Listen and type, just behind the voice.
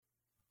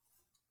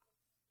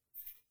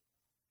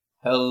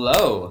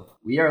Hello,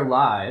 we are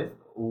live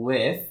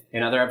with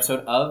another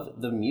episode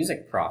of The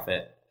Music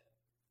Prophet.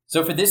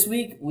 So for this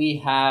week,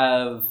 we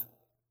have,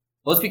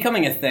 well, it's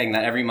becoming a thing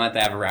that every month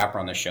I have a rapper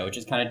on the show, which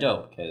is kind of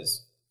dope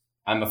because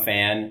I'm a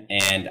fan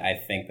and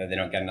I think that they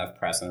don't get enough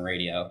press on the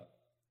radio.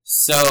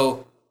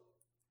 So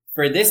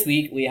for this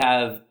week, we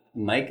have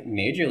Mike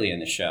Majorly in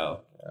the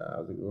show.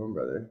 How's it going,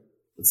 brother?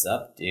 What's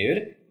up,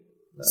 dude?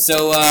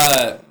 So,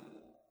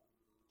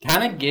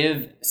 kind of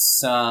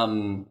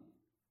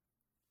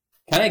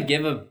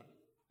give a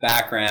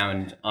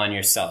background on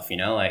yourself,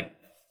 like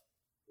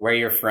where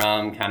you're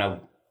from, kind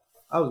of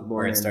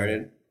where it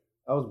started.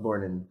 I was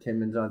born in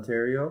Timmins,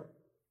 Ontario,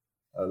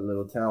 a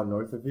little town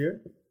north of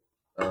here.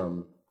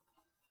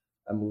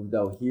 I moved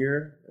out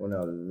here when I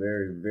was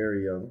very,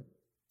 very young.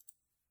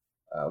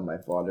 My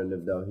father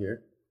lived out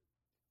here,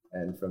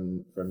 and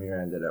from here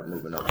I ended up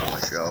moving up to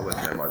Montreal with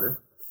my mother,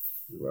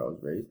 where I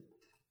was raised.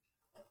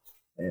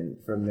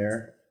 And from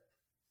there,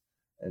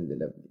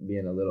 ended up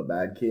being a little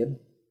bad kid.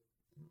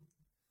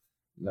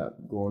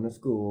 Not going to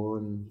school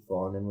and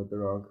falling in with the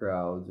wrong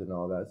crowds and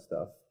all that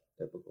stuff.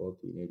 Typical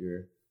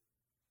teenager.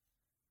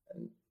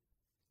 And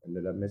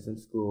ended up missing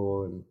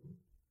school and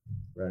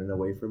running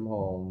away from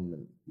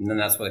home. And then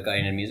that's what got you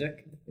into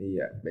music?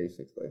 Yeah,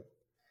 basically.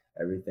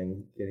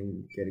 Everything,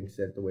 getting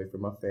sent away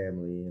from my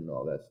family and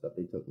all that stuff.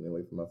 They took me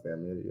away from my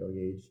family at a young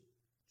age,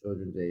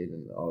 children's aid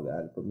and all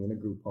that. Put me in a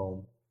group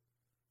home.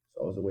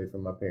 So I was away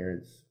from my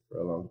parents for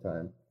a long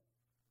time.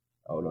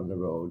 Out on the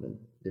road and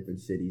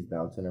different cities,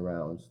 bouncing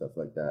around, stuff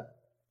like that.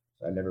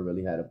 So I never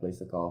really had a place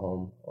to call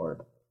home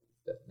or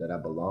that I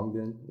belonged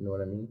in, you know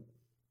what I mean?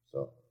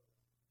 So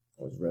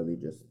I was really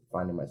just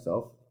finding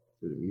myself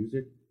through the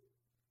music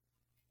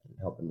and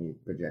helping me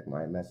project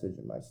my message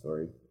and my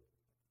story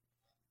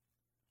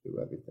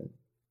through everything.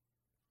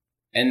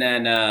 And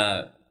then,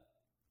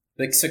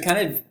 so kind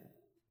of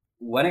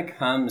when it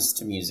comes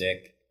to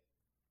music,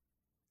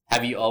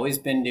 have you always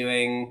been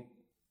doing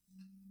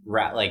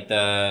rap, like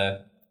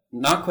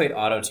not quite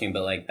auto-tune,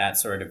 but like that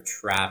sort of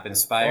trap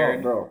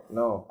inspired? Oh, bro,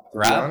 no.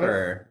 Rap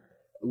or?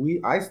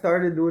 I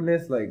started doing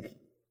this like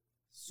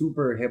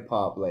super hip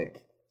hop,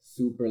 like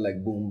super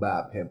like boom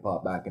bap hip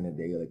hop back in the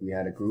day. Like we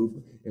had a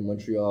group in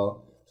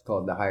Montreal. It's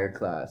called The Higher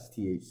Class,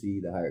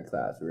 THC, The Higher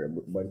Class. We were a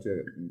bunch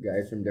of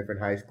guys from different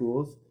high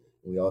schools.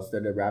 And we all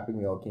started rapping.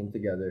 We all came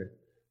together.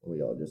 And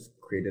we all just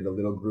created a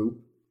little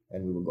group.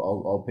 And we would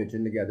all pitch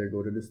in together,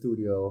 go to the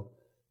studio,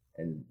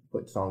 and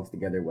put songs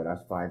together with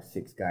us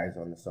 5-6 guys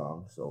on the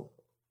song. So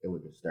it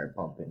would just start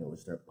pumping, it would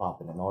start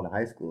popping in all the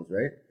high schools,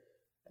 right?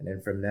 And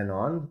then from then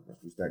on,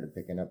 we started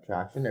picking up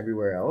traction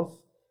everywhere else.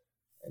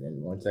 And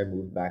then once I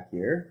moved back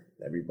here,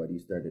 everybody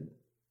started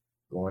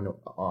going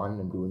on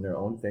and doing their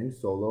own thing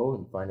solo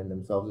and finding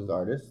themselves as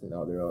artists. And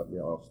now they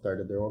all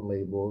started their own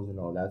labels and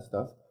all that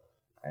stuff.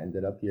 I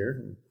ended up here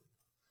and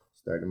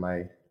started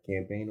my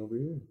campaign over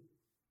here.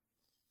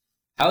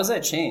 How has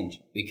that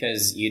changed?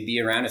 Because you'd be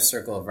around a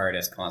circle of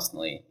artists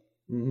constantly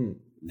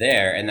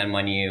there, and then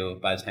by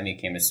the time you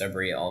came to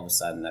Sudbury, all of a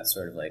sudden that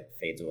sort of like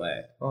fades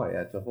away. Oh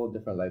yeah, it's a whole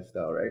different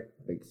lifestyle, right?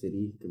 Big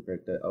city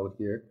compared to out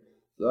here.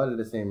 A lot of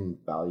the same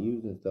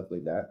values and stuff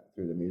like that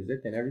through the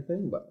music and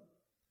everything, but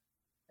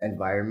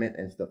environment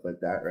and stuff like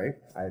that, right?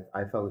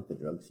 I fell with the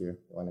drugs here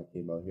when I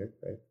came out here,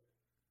 right?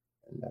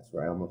 And that's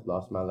where I almost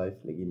lost my life.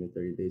 They gave me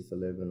 30 days to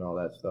live and all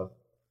that stuff.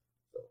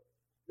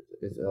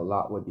 It's a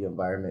lot with the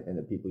environment and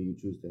the people you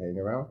choose to hang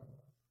around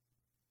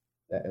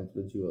that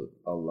influence you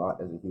a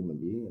lot as a human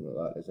being and a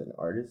lot as an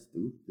artist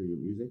too, through your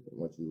music and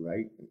what you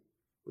write and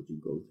what you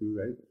go through,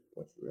 right?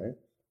 What you write.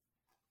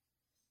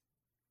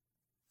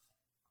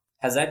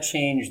 Has that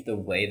changed the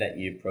way that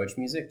you approach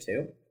music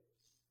too?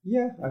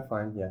 Yeah, I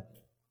find,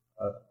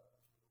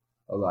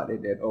 a lot.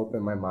 It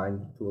opened my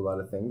mind to a lot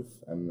of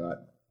things. I'm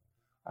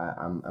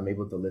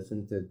able to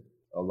listen to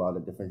a lot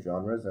of different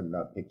genres. I'm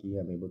not picky.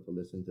 I'm able to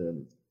listen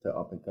to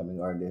up and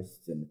coming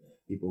artists and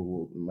people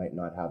who might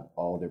not have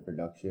all their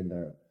production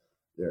or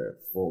their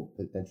full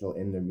potential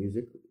in their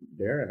music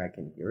there, and I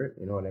can hear it.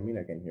 You know what I mean?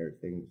 I can hear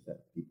things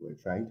that people are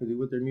trying to do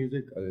with their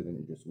music other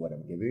than just what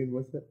I'm giving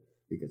with it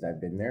because I've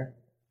been there.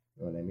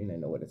 You know what I mean? I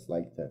know what it's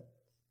like to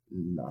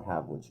not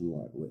have what you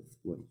want with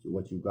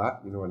what you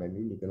got. You know what I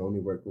mean? You can only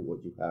work with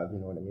what you have. You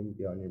know what I mean?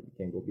 You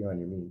can't go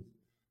beyond your means.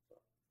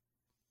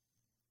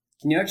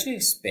 Can you actually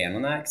expand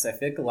on that? Because I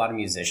feel like a lot of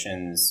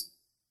musicians,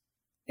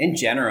 in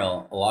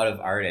general, a lot of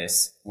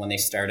artists, when they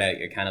start out,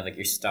 you're kind of like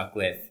you're stuck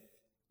with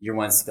your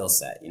one skill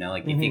set.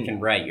 Like if you can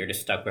write, you're just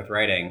stuck with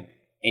writing.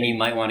 And you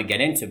might want to get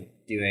into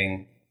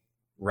doing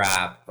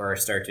rap or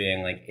start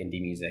doing like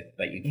indie music,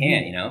 but you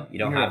can't, You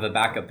don't have a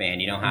backup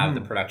band. You don't have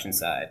the production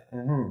side.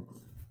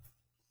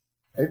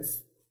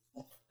 It's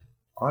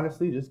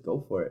honestly just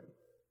go for it.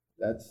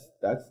 That's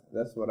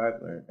what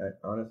I've learned.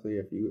 Honestly,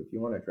 if you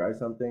want to try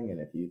something and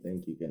if you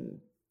think you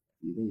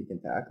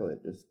can tackle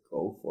it, just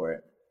go for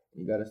it.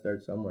 You got to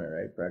start somewhere,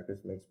 right?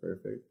 Practice makes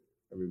perfect.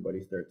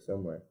 Everybody starts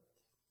somewhere.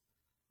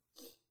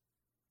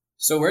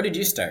 So where did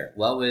you start?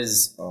 What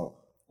is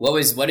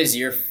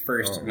your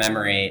first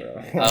memory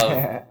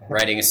of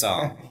writing a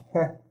song?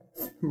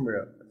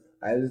 Bro,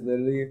 I was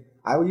literally,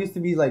 I used to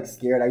be like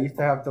scared. I used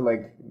to have to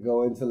like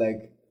go into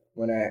like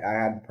when I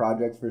had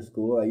projects for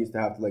school. I used to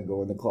have to like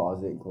go in the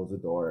closet and close the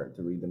door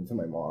to read them to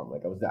my mom.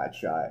 Like I was that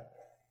shy.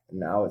 And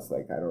now it's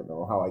like I don't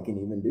know how I can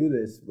even do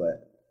this,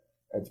 but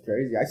it's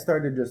crazy. I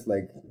started just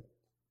like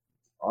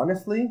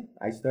honestly,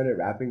 I started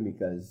rapping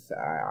because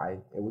I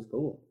it was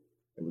cool.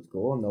 It was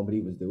cool and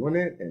nobody was doing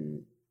it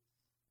and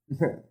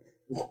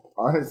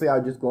honestly, I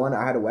would just go on.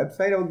 I had a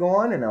website I would go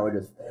on, and I would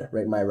just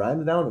write my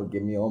rhymes down. It would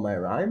give me all my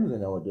rhymes,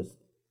 and I would just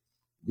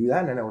do that.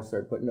 And then I would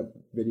start putting up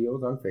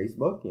videos on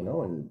Facebook,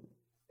 and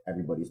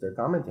everybody started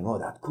commenting. Oh,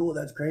 that's cool.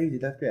 That's crazy.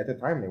 That's great. At the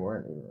time, they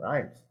weren't even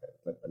rhymes,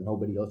 but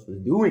nobody else was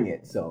doing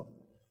it. So,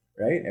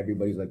 right?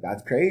 Everybody's like,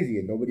 that's crazy,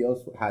 and nobody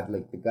else had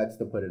like the guts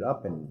to put it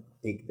up and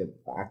take the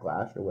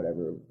backlash or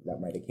whatever that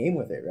might have came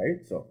with it,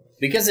 right? So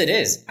because it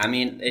is. I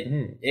mean,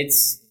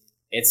 it's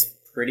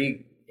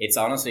pretty. It's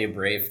honestly a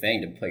brave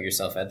thing to put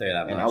yourself out there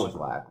that much. And I was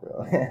whack,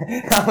 bro.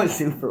 I was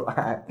super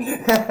whack.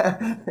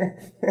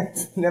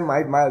 And then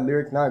my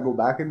lyrics now, I go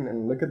back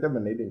and look at them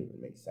and they didn't even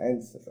make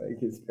sense.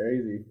 It's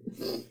crazy.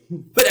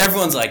 But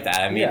everyone's like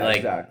that. I mean, yeah,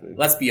 exactly.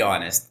 Let's be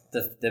honest.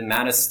 The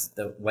amount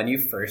of when you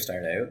first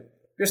start out,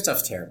 your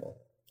stuff's terrible.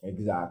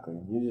 Exactly.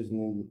 You just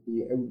need.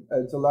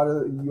 It's a lot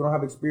of. You don't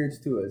have experience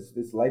too.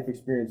 It's life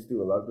experience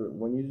too. A lot of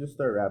when you just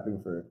start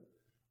rapping for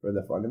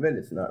the fun of it,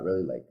 it's not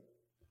really like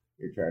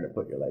you're trying to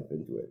put your life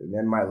into it. And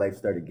then my life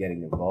started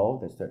getting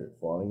involved. I started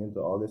falling into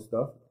all this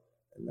stuff,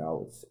 and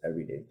now it's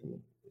every day to me.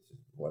 It's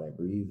just what I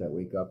breathe. I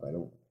wake up. I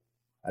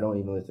don't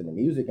even listen to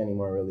music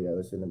anymore. Really, I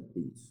listen to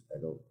beats.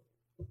 I don't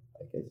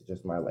like. It's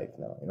just my life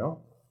now.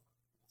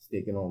 It's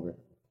taking over.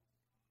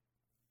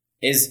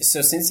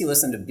 So since you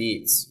listen to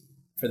beats,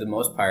 for the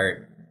most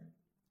part,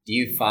 do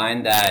you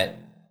find that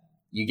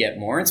you get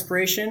more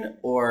inspiration,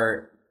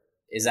 or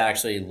is that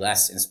actually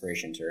less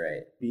inspiration to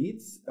write?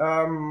 Beats?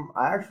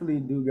 I actually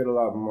do get a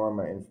lot more of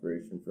my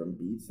inspiration from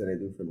beats than I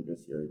do from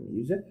just hearing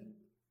music.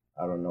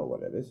 I don't know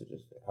what it is. It's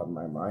just how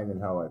my mind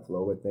and how I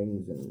flow with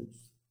things, and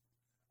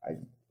I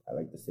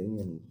like to sing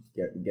and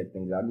get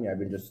things out of me. I've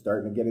been just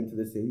starting to get into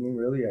the singing,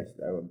 really.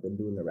 I've been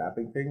doing the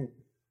rapping thing,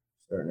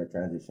 starting to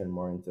transition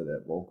more into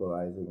the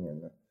vocalizing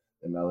and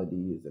the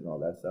melodies and all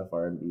that stuff,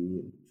 R&B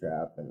and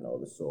trap and all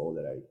the soul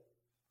that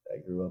I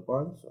grew up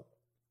on. So.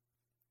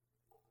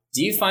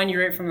 Do you find you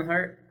write from the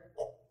heart?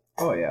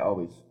 Oh yeah,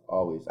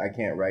 always. I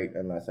can't write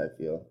unless I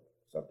feel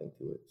something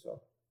to it.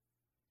 So.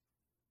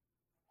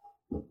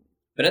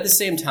 But at the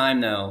same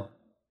time, though,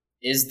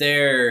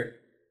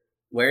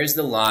 where's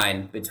the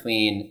line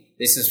between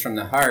this is from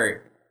the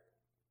heart,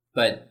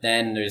 but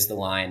then there's the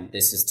line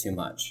this is too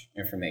much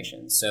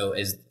information? So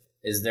do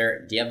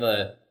you have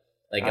a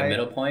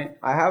middle point?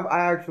 I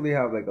actually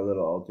have like a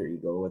little alter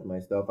ego with my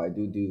stuff. I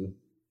do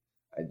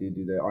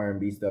the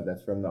R&B stuff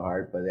that's from the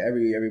heart, but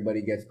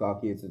everybody gets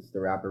cocky. It's the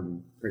rapper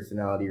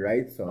personality,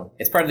 right? So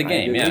it's part of the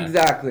game, yeah.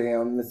 Exactly.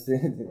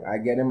 I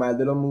get in my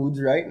little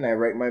moods, right, and I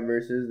write my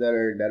verses that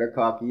are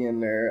cocky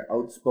and they're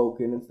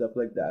outspoken and stuff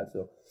like that.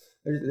 So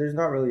there's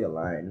not really a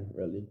line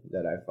really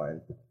that I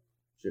find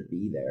should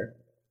be there.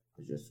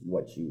 It's just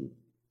what you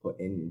put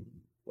in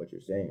what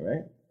you're saying,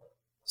 right?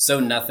 So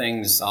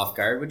nothing's off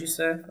guard, would you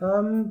say?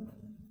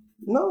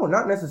 No,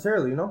 not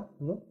necessarily. No,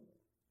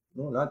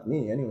 not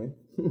me anyway.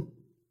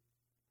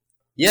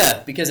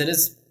 Yeah, because it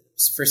is,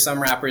 for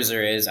some rappers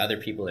there is, other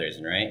people there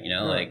isn't, right?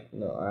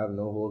 No, I have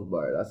no holds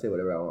barred. I say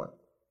whatever I want.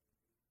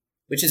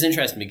 Which is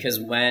interesting because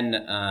when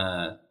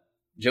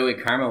Joey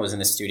Karma was in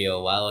the studio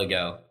a while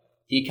ago,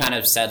 he kind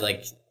of said,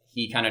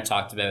 he kind of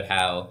talked about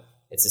how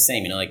it's the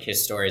same,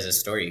 his story is a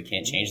story. You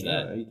can't change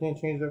that. Yeah, you can't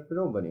change that for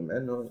nobody,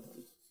 man. No,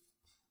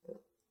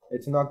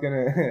 it's not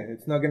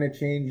gonna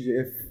change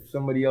if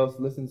somebody else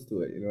listens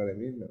to it. You know what I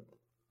mean? No.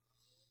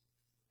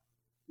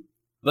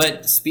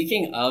 But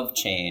speaking of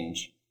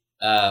change,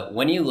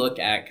 when you look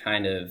at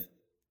kind of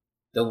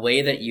the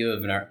way that you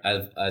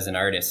as an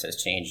artist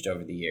has changed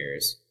over the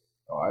years.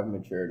 Oh, I've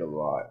matured a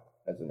lot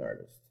as an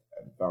artist.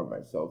 I've found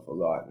myself a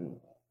lot and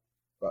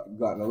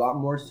gotten a lot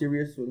more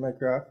serious with my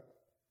craft.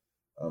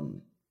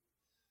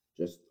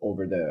 Just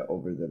over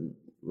the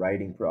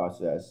writing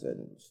process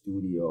and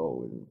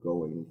studio and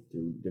going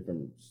through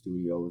different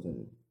studios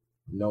and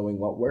knowing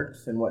what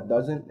works and what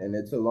doesn't. And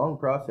it's a long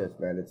process,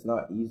 man. It's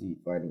not easy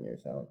finding your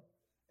sound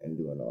and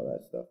doing all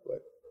that stuff,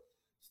 but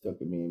it's took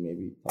me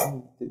maybe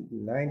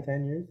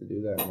 10 years to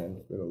do that, man.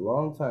 It's been a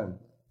long time.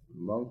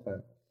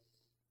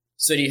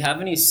 So do you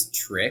have any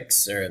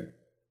tricks or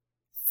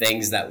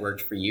things that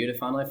worked for you to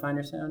finally find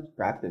your sound?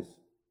 Practice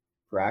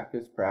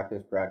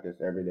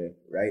every day.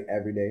 Write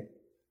every day.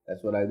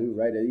 That's what I do.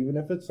 Write it. Even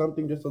if it's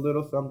something, just a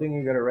little something,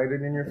 you gotta write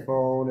it in your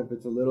phone. If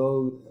it's a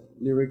little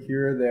lyric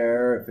here or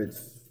there,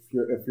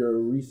 if you're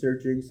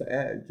researching,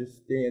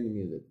 just stay in the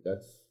music.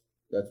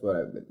 That's what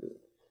I've been doing.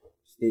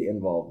 Stay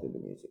involved in the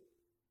music.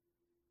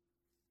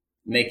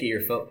 Make it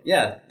your focus.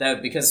 Yeah,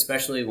 because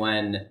especially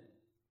when,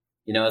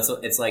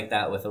 it's like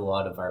that with a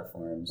lot of art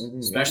forms,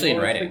 especially in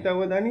writing. I think that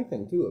with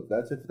anything too. If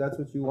that's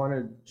what you want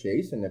to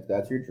chase, and if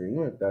that's your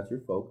dream, if that's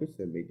your focus,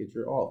 then make it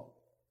your all.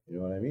 You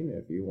know what I mean?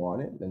 If you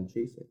want it, then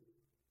chase it.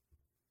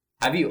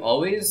 Have you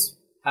always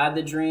had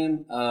the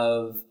dream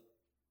of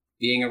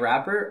being a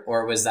rapper,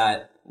 or was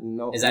that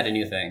No, is that a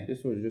new thing?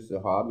 this was just a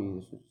hobby.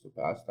 This was just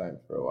a pastime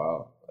for a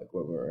while. Like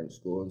when we were in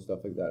school and stuff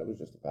like that, it was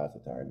just a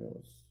pastime. It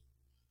was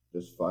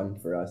just fun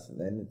for us, and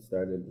then it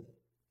started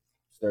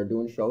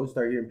doing shows,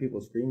 start hearing people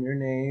scream your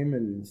name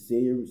and say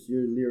your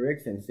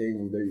lyrics and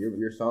saying that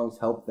your songs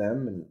help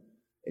them, and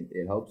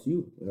it helps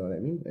you. You know what I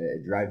mean?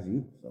 It drives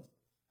you. So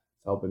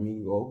it's helping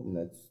me go, and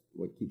that's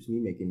what keeps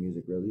me making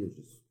music. Really, is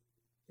just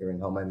hearing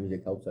how my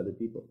music helps other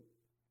people.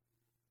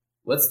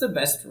 What's the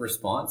best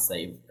response that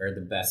you've, or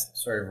the best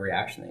sort of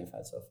reaction that you've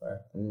had so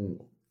far?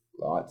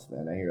 Lots,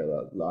 man. I hear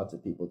lots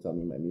of people tell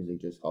me my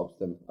music just helps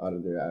them out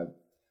of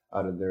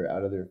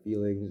their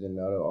feelings and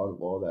out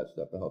of all that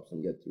stuff. It helps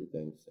them get through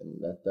things, and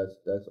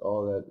that's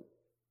all that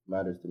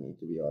matters to me,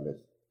 to be honest.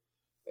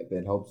 If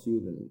it helps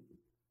you,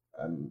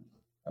 then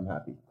I'm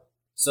happy.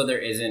 So there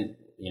isn't,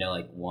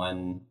 like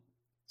one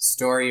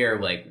story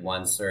or like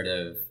one sort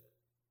of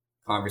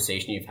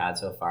conversation you've had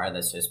so far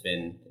that's just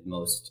been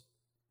most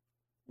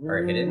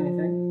hard hitting,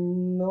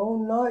 anything? No,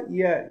 not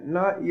yet.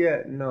 Not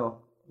yet. No.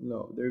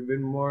 There've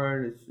been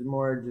more. It's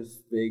more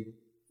just big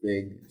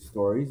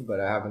stories, but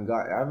I haven't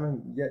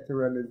yet to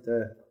run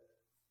into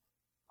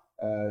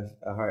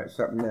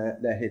something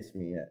that hits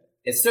me yet.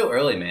 It's still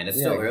early, man. It's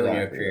still early in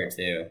your Exactly, career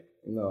too.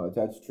 No,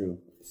 that's true.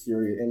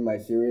 In my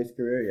serious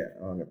career,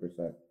 yeah,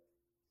 100%.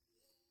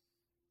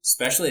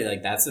 Especially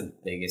like that's the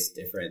biggest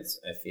difference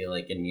I feel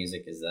like in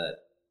music is that,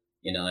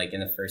 like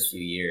in the first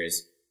few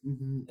years,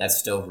 that's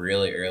still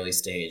really early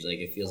stage. Like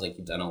it feels like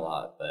you've done a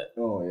lot, but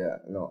Oh yeah,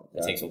 no,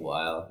 it takes a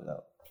while.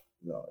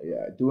 No,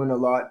 yeah, doing a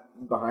lot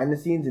behind the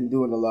scenes and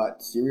doing a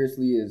lot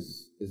seriously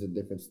is a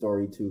different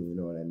story too. You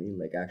know what I mean?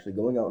 Like actually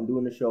going out and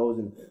doing the shows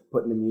and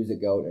putting the music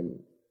out, and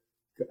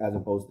as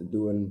opposed to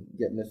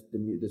getting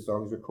the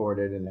songs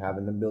recorded and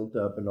having them built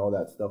up and all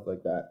that stuff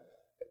like that.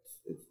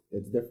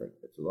 It's different.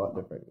 It's a lot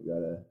different.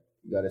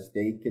 You gotta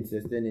stay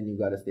consistent, and you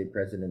gotta stay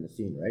present in the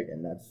scene, right?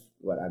 And that's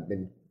what I've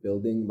been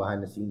building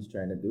behind the scenes,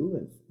 trying to do,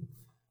 is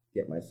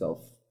get myself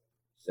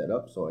set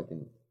up so I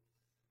can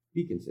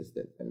be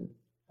consistent and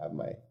have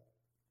my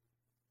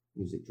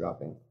music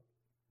dropping.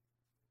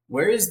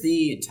 Where is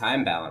the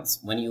time balance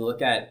when you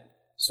look at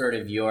sort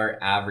of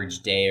your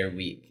average day or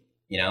week?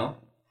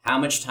 How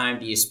much time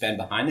do you spend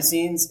behind the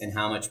scenes, and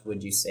how much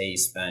would you say you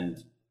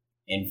spend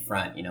in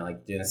front?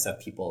 Like doing the stuff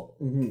people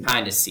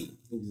kind of see.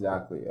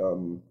 Exactly.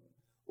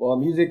 Well,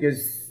 music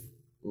is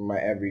my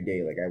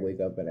everyday. Like I wake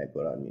up and I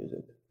put on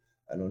music.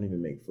 I don't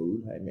even make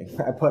food.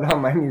 I put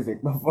on my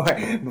music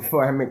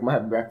before I make my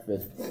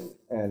breakfast,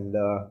 and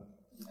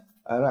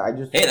I don't know, I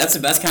just Hey, that's the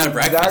best kind of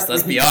breakfast.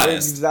 Let's be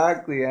honest.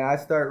 Exactly. And I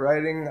start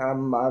writing.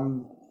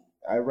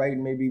 I write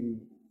maybe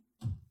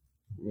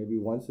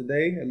once a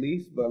day at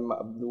least. But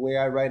the way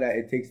I write,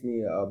 it takes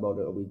me about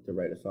a week to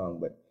write a song.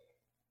 But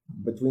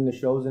between the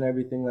shows and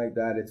everything like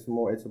that, it's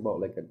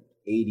about like an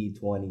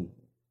 80-20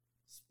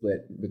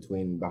 split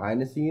between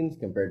behind the scenes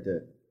compared to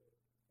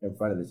in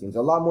front of the scenes.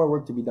 A lot more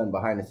work to be done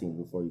behind the scenes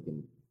before you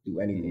can do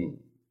anything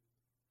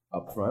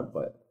up front,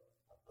 but.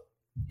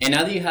 And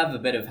now that you have a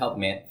bit of help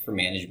for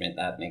management,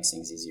 that makes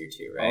things easier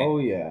too, right? Oh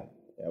yeah,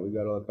 we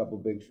got a couple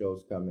big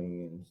shows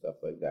coming and stuff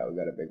like that. We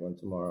got a big one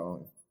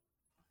tomorrow.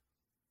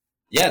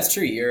 Yeah, it's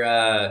true. You're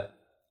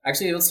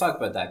actually, let's talk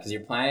about that, because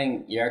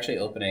you're actually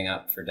opening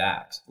up for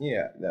Dax.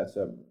 Yeah, that's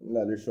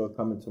another show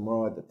coming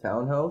tomorrow at the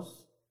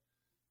Townhouse.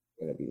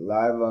 Gonna be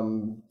live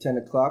 10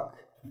 o'clock.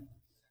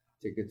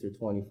 Tickets are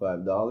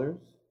 $25.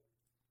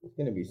 It's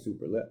gonna be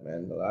super lit,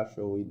 man. The last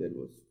show we did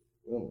was.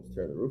 We almost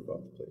tear the roof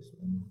off the place,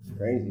 man. It's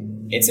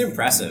crazy. It's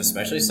impressive,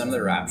 especially some of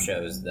the rap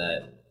shows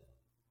that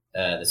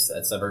that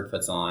Suburb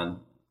puts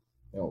on.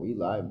 We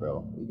live,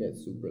 bro. We get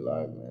super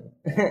live,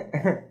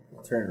 man.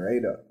 Turn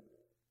right up.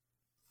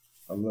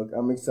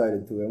 I'm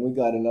excited too, and we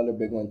got another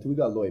big one too. We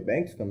got Lloyd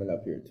Banks coming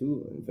up here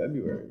too in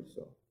February,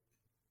 so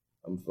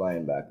I'm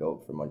flying back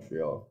out from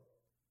Montreal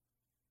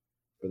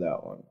for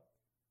that one.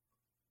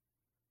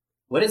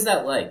 What is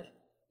that like?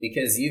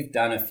 Because you've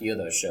done a few of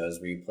those shows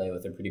where you play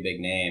with a pretty big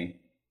name.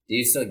 Do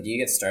you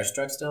get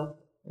starstruck still?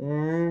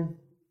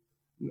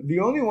 The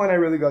only one I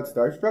really got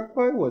starstruck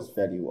by was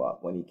Fetty Wap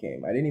when he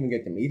came. I didn't even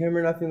get to meet him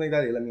or nothing like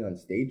that. They let me on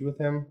stage with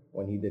him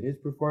when he did his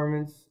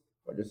performance,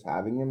 or just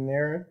having him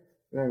there.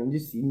 You know what I mean?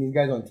 Just seeing these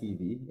guys on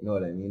TV, you know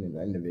what I mean?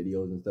 And the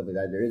videos and stuff like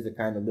that. There is a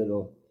kind of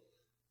little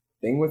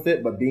thing with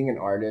it, but being an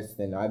artist,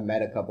 and I've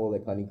met a couple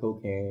like Honey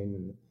Cocaine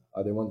and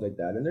other ones like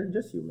that, and they're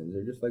just humans.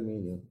 They're just like me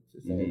and you.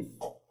 It's the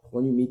same.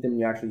 When you meet them,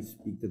 you actually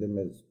speak to them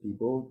as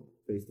people,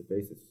 face to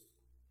face. It's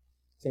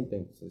same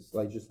thing. It's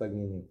like just like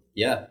me and you.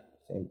 Yeah.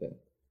 Same thing.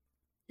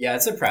 Yeah,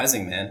 it's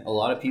surprising, man. A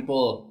lot of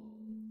people,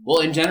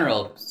 well, in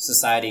general,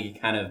 society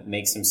kind of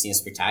makes them seem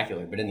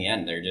spectacular, but in the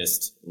end, they're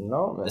just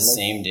the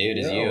same dude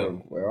as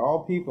you. We're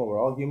all people.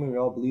 We're all human. We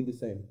all believe the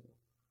same.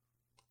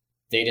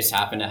 They just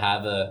happen to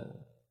have a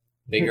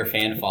bigger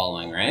fan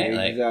following, right?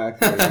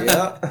 Exactly.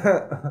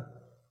 Yeah.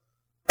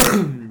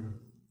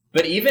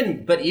 But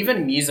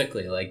even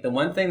musically, like the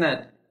one thing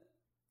that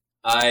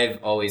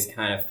I've always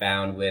kind of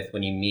found with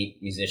when you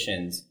meet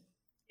musicians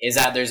is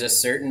that there's a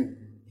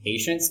certain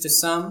patience to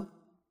some,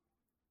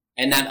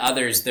 and that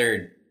others,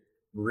 they're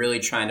really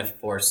trying to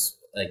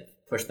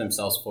push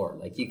themselves forward.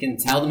 Like, you can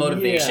tell the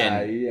motivation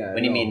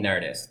when you meet an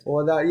artist.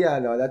 Well,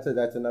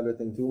 that's another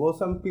thing too. Well,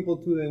 some people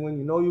too, then when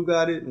you know you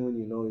got it, and when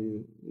you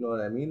know what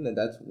I mean,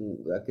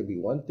 that could be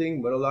one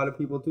thing. But a lot of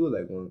people too,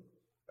 like,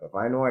 if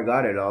I know I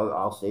got it,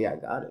 I'll say I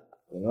got it.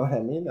 You know what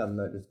I mean? I'm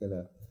not just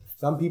gonna.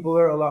 Some people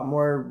are a lot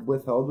more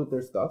withheld with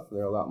their stuff.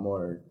 They're a lot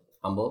more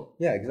humble.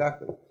 Yeah,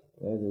 exactly.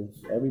 And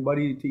it's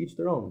everybody to each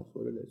their own. That's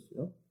what it is, you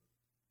know.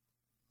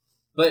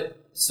 But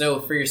so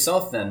for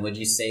yourself, then, would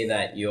you say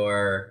that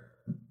you're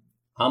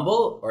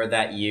humble, or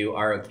that you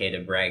are okay to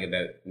brag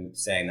about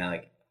saying that,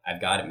 like,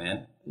 I've got it,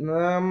 man?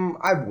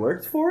 I've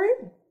worked for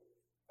it.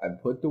 I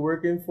put the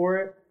work in for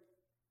it.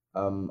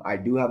 I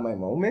do have my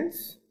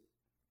moments,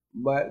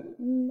 but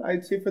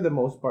I'd say for the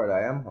most part,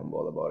 I am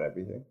humble about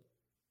everything.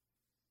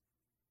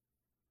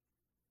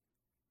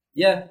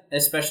 Yeah,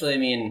 especially, I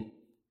mean,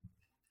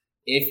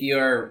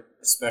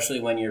 especially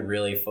when you're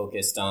really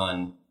focused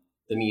on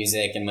the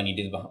music, and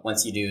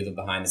once you do the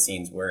behind the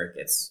scenes work,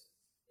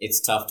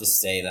 it's tough to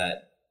say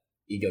that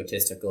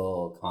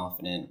egotistical,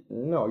 confident.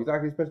 No,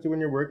 exactly. Especially when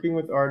you're working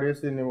with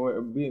artists and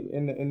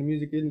in the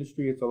music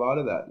industry, it's a lot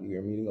of that.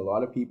 You're meeting a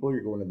lot of people.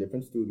 You're going to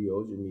different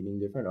studios. You're meeting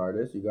different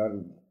artists. You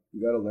gotta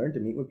learn to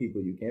meet with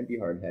people. You can't be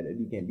hard headed.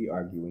 You can't be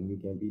arguing.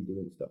 You can't be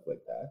doing stuff like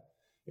that.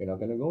 You're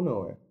not gonna go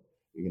nowhere.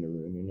 You're gonna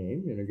ruin your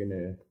name. You're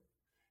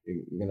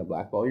gonna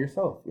blackball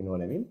yourself. You know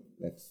what I mean?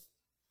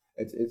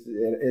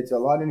 It's a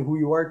lot in who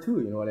you are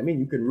too. You know what I mean?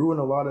 You can ruin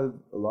a lot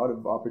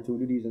of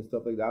opportunities and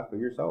stuff like that for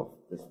yourself.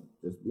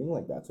 Just being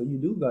like that. So you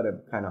do gotta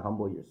kind of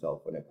humble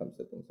yourself when it comes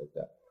to things like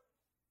that.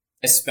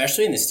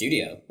 Especially in the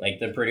studio, like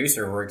the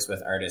producer works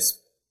with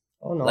artists.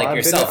 Oh no, like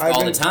yourself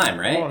all the time,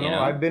 right? Oh no, you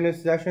know? I've been in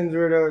sessions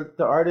where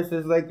the artist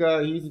is like,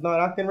 he's not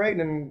acting right,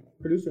 and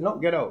producer, no,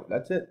 get out.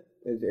 That's it.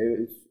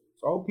 It's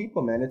all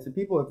people, man. It's the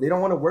people. If they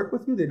don't want to work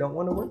with you, they don't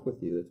want to work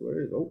with you. That's what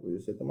it is. Oh, we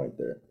just hit the mic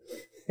there.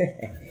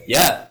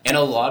 Yeah, and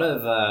a lot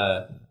of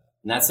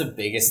and that's the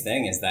biggest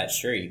thing, is that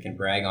sure, you can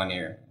brag on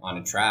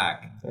a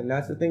track, and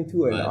that's the thing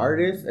too. An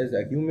artist as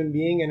a human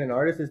being and an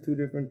artist is two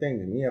different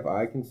things. Me, if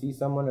I can see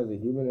someone as a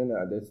human, and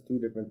that's two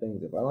different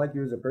things. If I don't like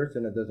you as a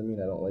person, it doesn't mean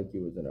I don't like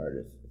you as an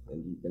artist.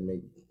 And you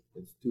can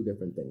it's two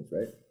different things,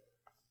 right?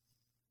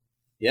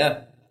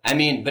 Yeah, I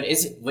mean, but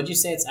would you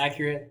say it's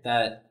accurate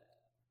that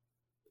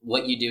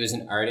what you do as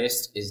an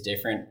artist is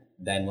different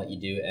than what you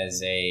do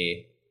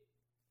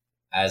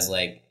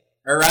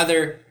or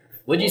rather,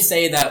 would you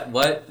say that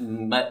what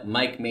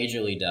Mike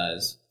Majorly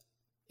does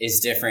is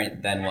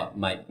different than what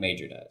Mike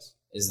Major does?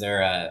 Is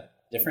there a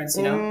difference,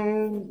 you know?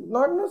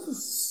 Not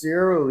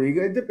necessarily.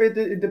 It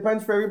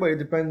depends for everybody. It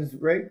depends,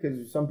 right?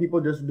 Because some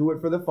people just do it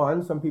for the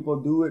fun. Some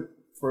people do it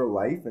for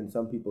life, and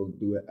some people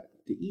do it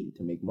to eat,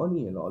 to make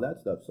money and all that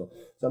stuff. So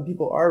some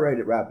people are right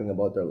at rapping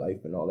about their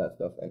life and all that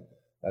stuff. And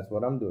that's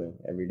what I'm doing.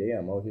 Every day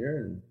I'm out here,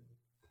 and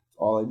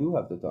all I do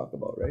have to talk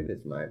about, right?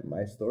 It's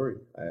my story.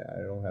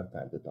 I don't have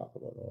time to talk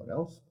about no one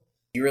else.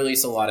 You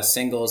release a lot of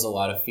singles, a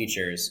lot of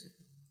features.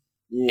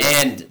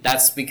 Yeah. And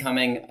that's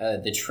becoming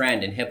the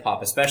trend in hip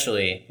hop,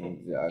 especially,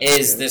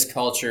 is this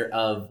culture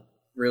of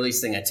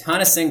releasing a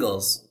ton of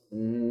singles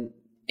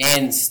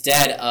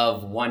instead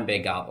of one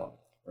big album,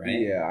 right?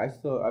 Yeah,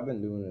 I've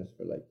been doing this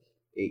for like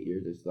 8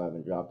 years. I still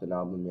haven't dropped an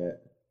album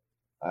yet.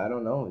 I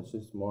don't know. It's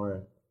just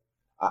more.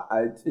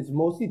 It's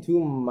mostly too,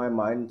 my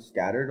mind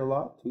scattered a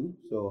lot too.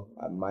 So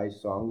my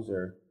songs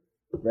are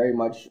very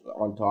much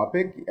on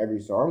topic,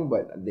 every song,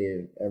 but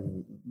they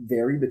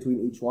vary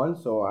between each one.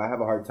 So I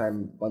have a hard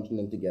time bunching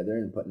them together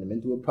and putting them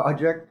into a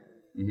project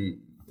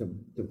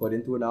to put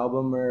into an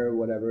album or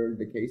whatever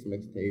the case,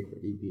 mixtape or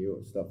EP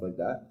or stuff like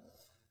that.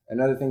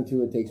 Another thing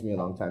too, it takes me a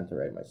long time to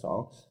write my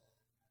songs.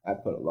 I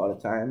put a lot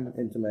of time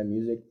into my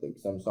music. Like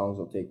some songs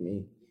will take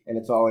me. And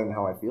it's all in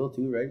how I feel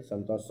too, right?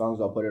 Some songs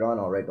I'll put it on,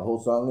 I'll write the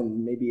whole song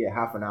in maybe a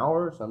half an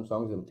hour. Some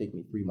songs it'll take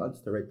me 3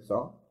 months to write the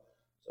song.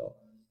 So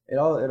it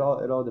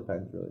all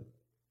depends really.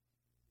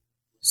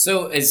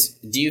 So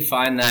do you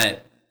find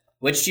that,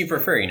 which do you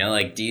prefer? You know,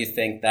 like, do you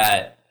think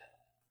that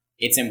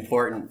it's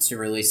important to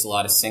release a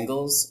lot of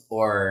singles,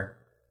 or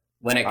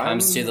when it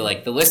comes to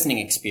the listening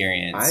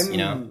experience, you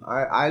know?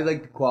 I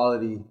like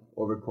quality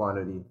over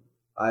quantity.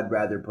 I'd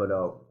rather put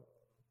out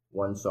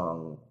one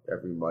song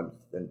every month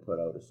than put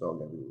out a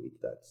song every week.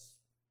 That's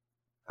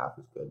half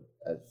as good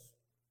as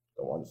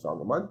the one song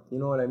a month. You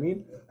know what I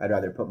mean? I'd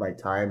rather put my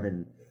time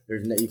in.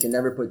 You can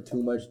never put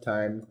too much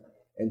time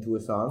into a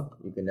song.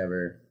 You can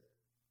never,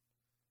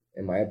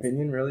 in my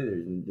opinion, really,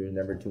 there's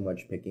never too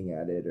much picking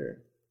at it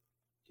or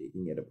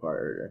taking it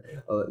apart.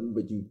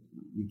 But you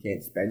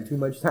can't spend too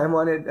much time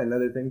on it.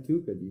 Another thing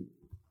too, because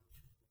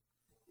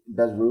it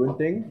does ruin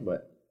things,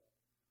 but.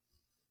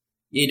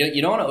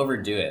 You don't want to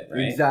overdo it,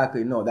 right?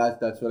 Exactly. No,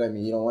 that's what I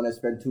mean. You don't want to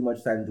spend too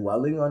much time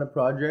dwelling on a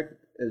project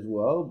as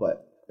well,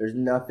 but there's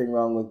nothing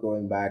wrong with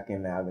going back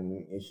and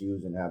having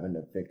issues and having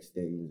to fix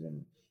things,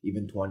 and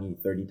even 20,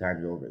 30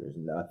 times over. There's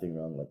nothing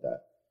wrong with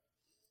that.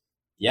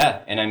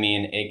 Yeah, and I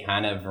mean, it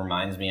kind of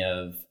reminds me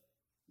of,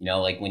 You know,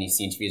 like when you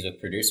see interviews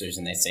with producers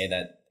and they say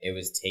that it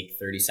was take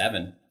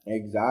 37.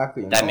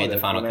 Exactly. That made the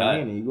final cut.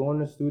 I mean. You go in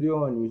the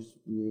studio and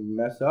you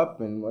mess up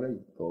and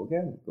go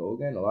again. A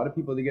lot of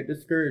people, they get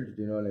discouraged,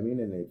 you know what I mean?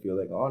 And they feel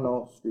like, oh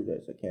no, screw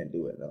this, I can't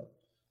do it. No.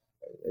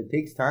 It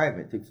takes time.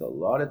 It takes a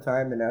lot of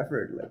time and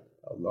effort. Like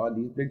a lot of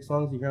these big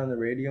songs you hear on the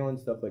radio and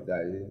stuff like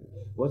that, it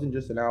wasn't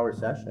just an hour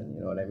session,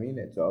 you know what I mean?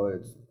 It's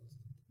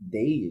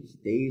days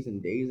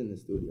and days in the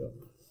studio,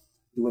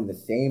 doing the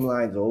same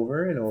lines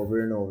over and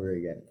over and over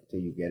again until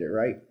you get it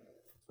right.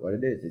 What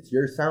it is. It's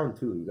your sound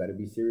too. You got to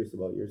be serious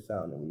about your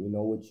sound, and you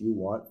know what you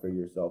want for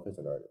yourself as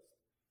an artist.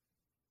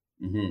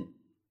 Mm-hmm.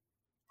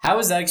 How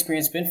has that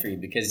experience been for you?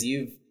 Because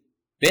you've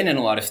been in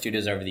a lot of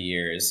studios over the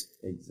years.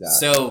 Exactly.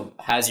 So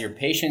has your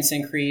patience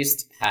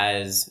increased?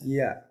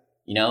 You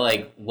know,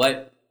 like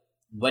what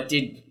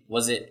made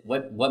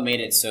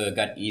it so it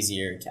got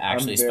easier to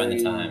actually spend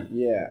the time?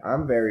 Yeah,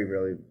 I'm very,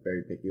 really,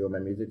 very picky with my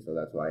music, so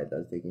that's why it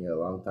does take me a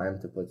long time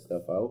to put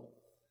stuff out.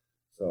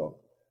 So,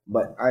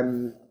 but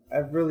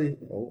I've really...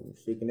 Oh, I'm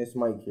shaking this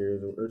mic here.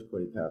 There's an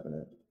earthquake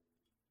happening.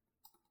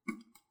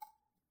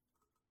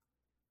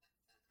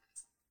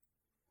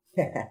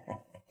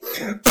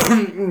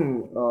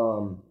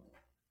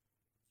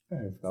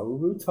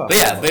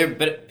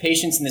 But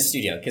patience in the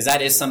studio, because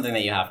that is something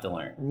that you have to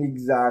learn.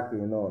 Exactly.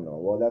 No.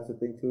 Well, that's the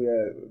thing too.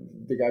 Yeah,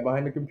 the guy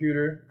behind the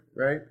computer,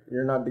 right?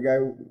 You're not the guy.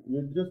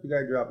 You're just the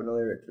guy dropping the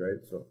lyrics,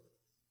 right? So,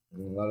 a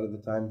lot of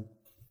the time,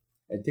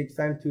 it takes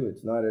time too.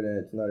 It's not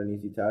an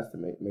easy task to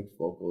make mix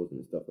vocals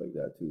and stuff like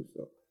that too.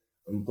 So,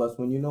 and plus,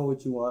 when you know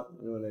what you want,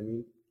 you know what I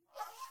mean.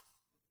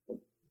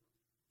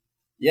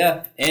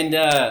 Yeah, and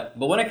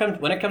but when it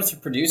comes to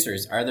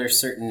producers, are there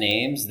certain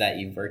names that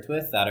you've worked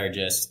with that are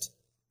just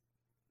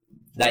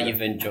that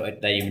you've enjoyed?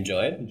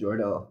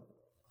 Jordell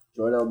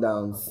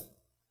Downs,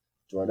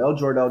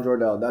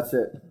 Jordell. That's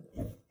it.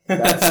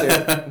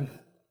 The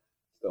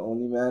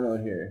only man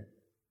on here.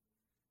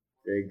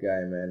 Great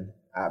guy, man.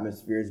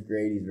 Atmosphere is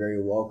great. He's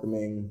very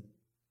welcoming.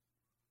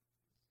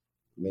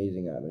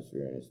 Amazing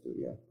atmosphere in his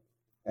studio,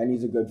 and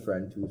he's a good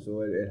friend too,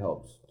 so it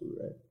helps too,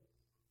 right?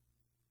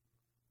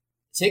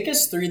 Take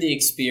us through the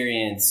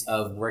experience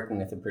of working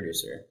with a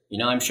producer. You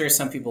know, I'm sure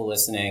some people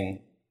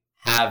listening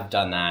have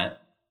done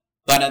that.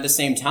 But at the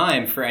same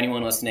time, for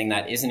anyone listening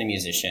that isn't a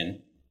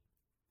musician,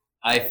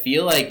 I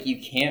feel like you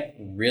can't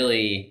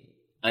really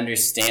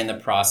understand the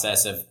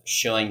process of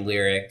showing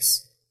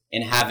lyrics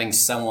and having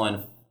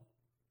someone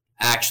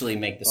actually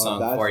make the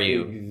song for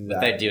you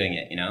without doing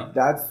it, you know?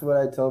 That's what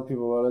I tell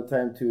people all the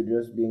time too.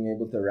 Just being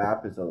able to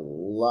rap is a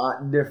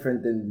lot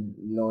different than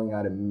knowing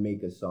how to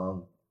make a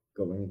song.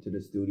 Going into the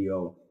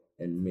studio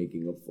and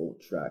making a full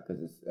track,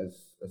 because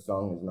a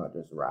song is not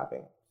just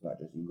rapping. It's not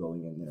just you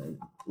going in there and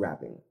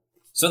rapping.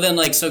 So then,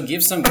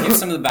 give some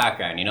of the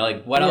background. You know,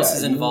 like what else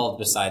is involved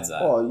besides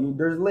that? Oh,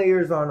 there's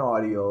layers on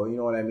audio. You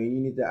know what I mean? You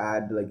need to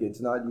add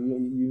it's not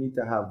you need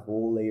to have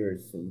whole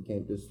layers. So you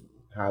can't just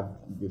have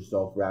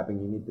yourself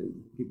rapping. You need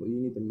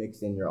to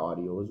mix in your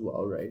audio as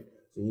well, right?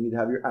 So you need to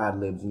have your ad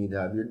libs. You need to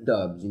have your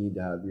dubs. You need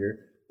to have your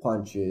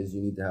punches.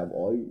 You need to have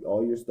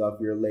all your stuff,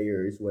 your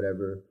layers,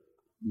 whatever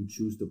you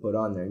choose to put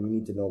on there. You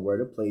need to know where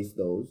to place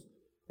those.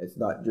 It's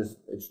not just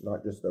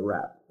a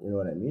rap. You know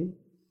what I mean?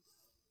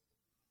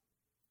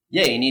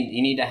 Yeah, you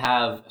need to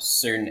have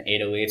certain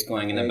 808s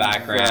going in the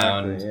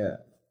background. Yeah.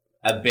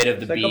 A bit of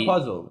the beat. It's like a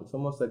puzzle. It's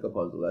almost like a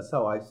puzzle. That's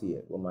how I see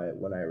it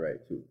when I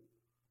write too.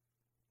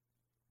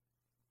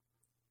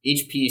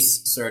 Each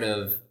piece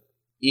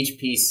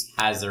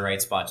has the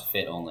right spot to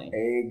fit only.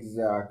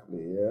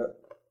 Exactly. Yeah.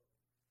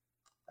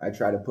 I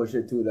try to push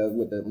it too.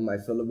 With my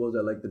syllables,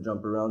 I like to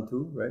jump around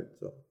too, right?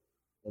 So,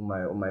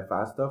 on my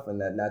fast stuff, and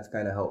that's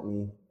kind of helped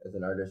me as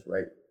an artist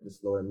write the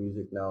slower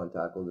music now and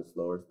tackle the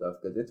slower stuff,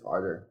 because it's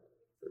harder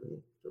for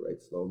me to write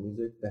slow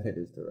music than it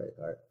is to write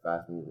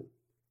fast music.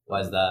 Why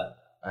is that?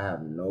 I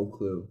have no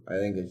clue. I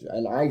think it's,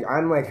 and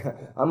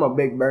I'm a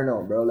big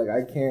burnout, bro. Like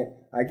I can't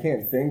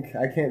think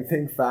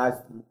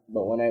fast,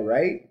 but when I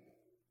write,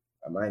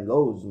 my mind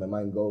goes.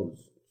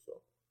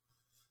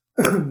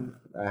 So.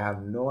 I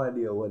have no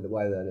idea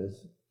why that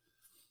is.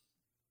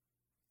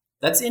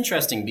 That's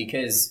interesting,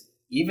 because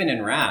even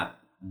in rap,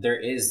 there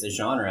is the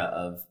genre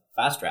of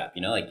fast rap.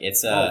 You know, like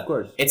it's of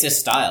course. It's a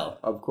style.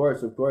 Of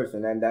course,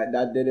 and then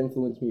that did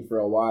influence me for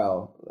a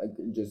while. Like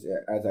just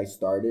as I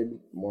started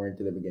more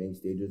into the beginning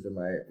stages of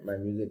my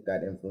music,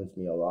 that influenced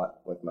me a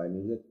lot with my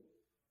music,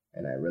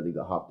 and I really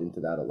got hopped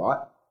into that a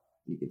lot.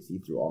 You can see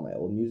through all my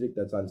old music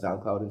that's on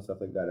SoundCloud and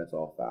stuff like that. It's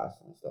all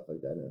fast and stuff like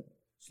that. And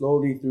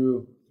slowly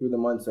through the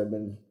months, I've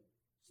been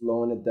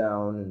slowing it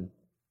down and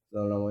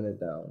slowing it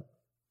down.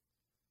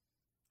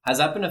 Has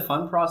that been a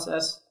fun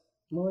process?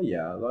 Well,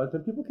 yeah. A lot of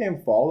times people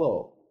can't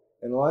follow.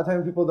 And a lot of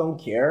times people don't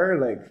care.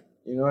 Like,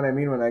 you know what I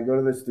mean? When I go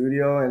to the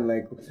studio and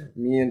like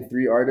me and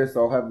 3 artists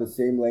all have the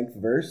same length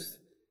verse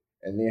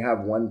and they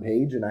have 1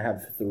 page and I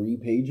have 3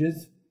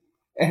 pages,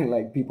 and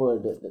like people are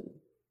they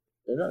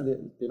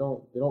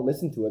don't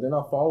listen to it. They're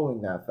not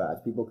following that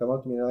fast. People come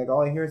up to me and they're like,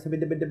 all I hear is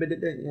don't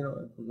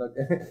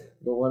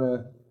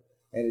wanna,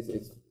 and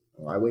it's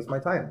why waste my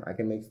time? I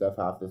can make stuff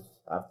half the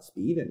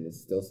speed and it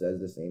still says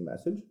the same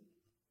message.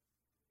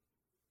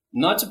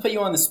 Not to put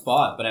you on the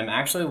spot, but I'm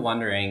actually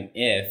wondering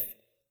if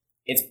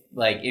it's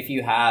like if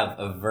you have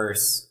a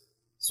verse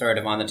sort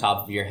of on the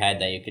top of your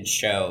head that you could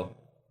show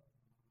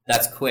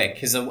that's quick.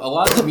 Because a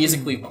lot of the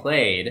music we've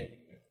played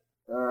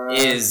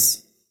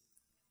is...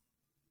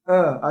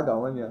 I got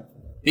one, yeah.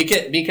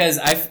 Because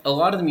a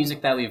lot of the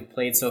music that we've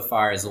played so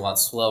far is a lot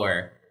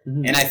slower.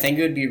 Mm-hmm. And I think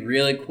it would be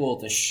really cool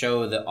to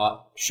show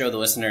the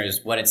listeners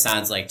what it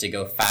sounds like to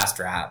go fast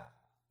rap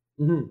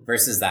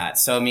versus that.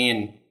 So, I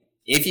mean...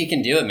 If you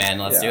can do it, man,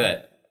 let's do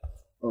it.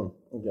 Oh,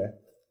 okay.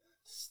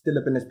 Still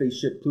up in the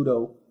spaceship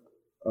Pluto.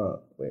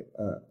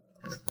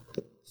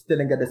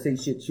 Still ain't gotta say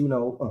shit, you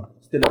know.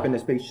 Still up in the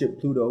spaceship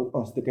Pluto.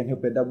 Sticking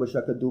hip it, I wish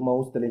I could do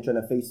more. Still ain't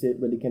trying to face it,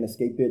 really can't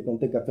escape it. Don't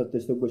think I felt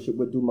this, still wish it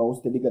would do more.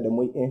 Still got them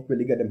waiting,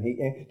 really got them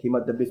hating. Came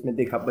out the basement,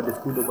 they hop, but it's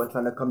cool though. I'm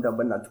trying to come down,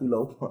 but not too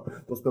low.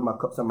 Don't spill my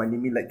cups, I might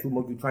need me like 2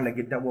 more. You trying to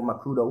get down with my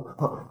crew though.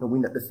 No, we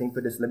not the same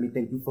for this, let me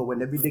thank you for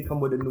when every day come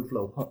with a new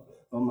flow.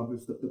 All my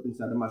wrist stuffed up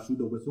inside of my shoe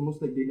though. It's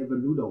almost like they never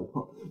knew though.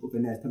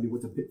 Open ass, tell me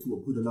what's a pit to a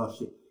poodle all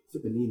shit.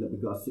 Sipping lean, let me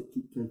go sit,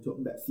 keep turn top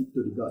back seat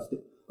through the god stick.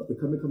 Up and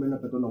coming up,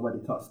 I don't know why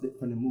they talk stick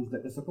from the moves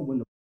like a sucker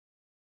window.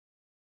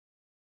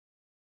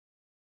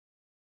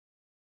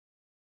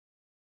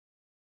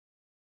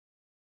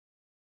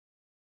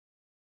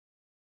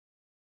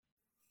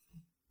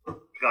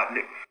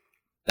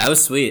 That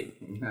was sweet.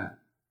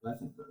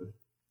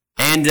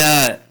 And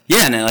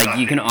like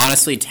you can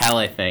honestly tell,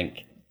 I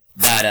think,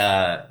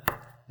 that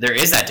there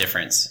is that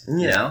difference. Yeah,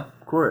 you know?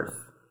 Of course.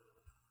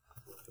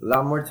 A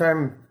lot more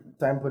time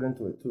put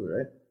into it too,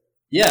 right?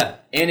 Yeah,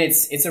 and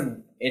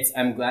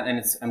I'm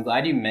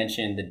glad you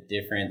mentioned the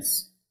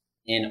difference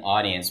in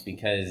audience,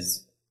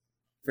 because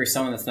for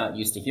someone that's not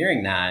used to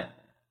hearing that,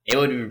 it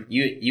would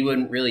you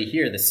wouldn't really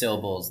hear the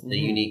syllables, the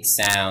unique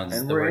sounds,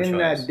 and the we're word in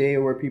choice. that day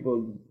where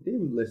people they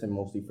listen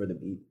mostly for the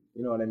beat.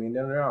 You know what I mean?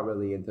 They're not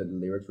really into the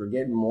lyrics. We're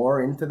getting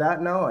more into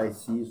that now. I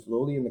see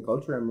slowly in the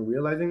culture. I'm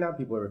realizing that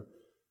people are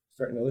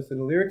starting to listen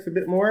to lyrics a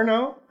bit more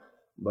now,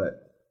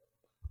 but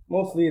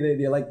mostly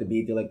they like the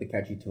beat. They like the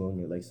catchy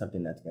tune. They like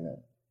something that's gonna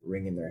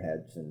ring in their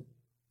heads and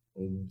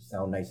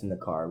sound nice in the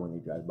car when you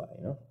drive by.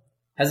 You know?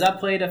 Has that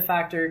played a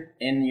factor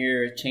in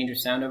your change of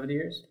sound over the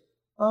years?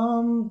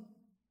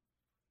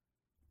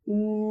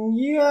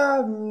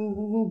 Yeah,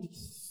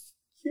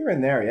 here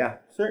and there, yeah.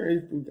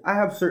 I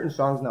have certain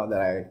songs now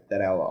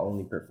that I'll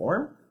only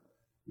perform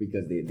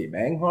because they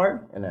bang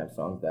hard, and I have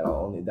songs that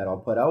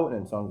I'll put out,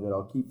 and songs that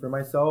I'll keep for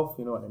myself.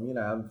 You know what I mean?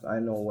 I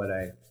know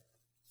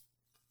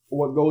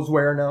what goes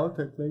where now,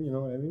 type thing. You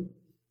know what I mean?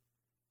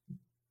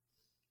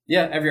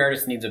 Yeah, every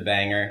artist needs a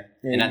banger,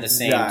 and at the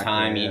same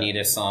time, you need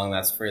a song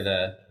that's for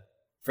the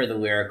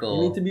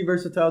lyrical. You need to be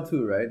versatile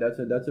too, right? That's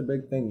a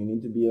big thing. You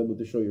need to be able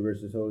to show your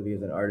versatility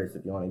as an artist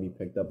if you want to be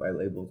picked up by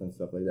labels and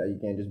stuff like that. You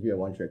can't just be a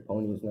one-trick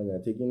pony. It's not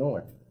gonna take you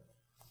nowhere.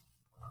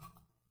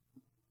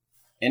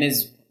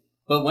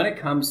 But when it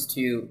comes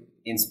to,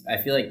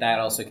 I feel like that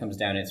also comes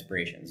down to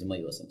inspirations and what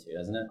you listen to,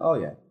 doesn't it? Oh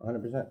yeah,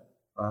 100%,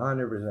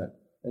 100%.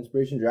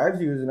 Inspiration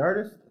drives you as an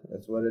artist.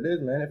 That's what it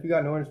is, man. If you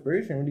got no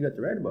inspiration, what do you got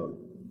to write about?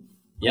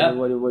 Yeah.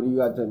 What do you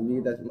got to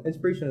need? That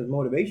inspiration is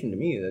motivation to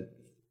me. That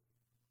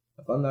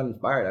if I'm not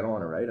inspired, I don't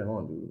want to write. I don't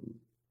want to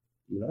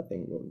do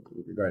nothing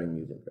regarding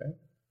music, right?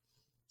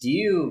 Do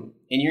you?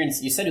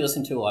 You said you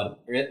listen to a lot.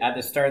 At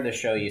the start of the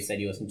show, you said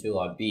you listen to a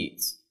lot of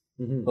beats.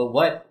 Mm-hmm. But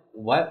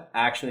what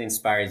actually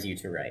inspires you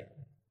to write?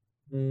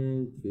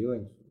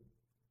 Feelings,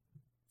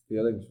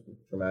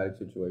 traumatic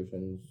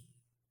situations,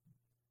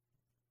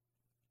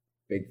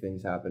 big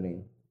things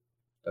happening,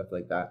 stuff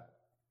like that.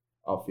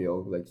 I'll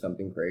feel like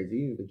something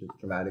crazy, it's just a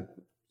traumatic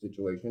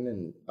situation,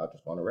 and I'll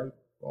just want to write.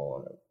 I'll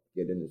want to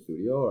get in the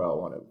studio, or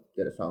I'll want to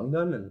get a song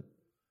done and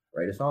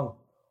write a song,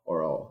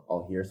 or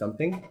I'll hear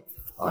something.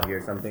 I'll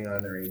hear something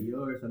on the radio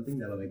or something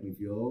that'll make me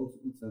feel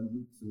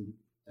some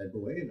type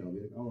of way, and I'll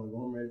be like, I want to go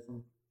home and write a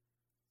song.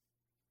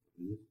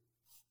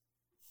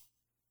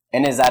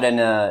 And is that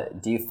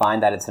do you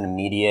find that it's an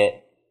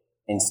immediate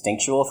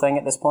instinctual thing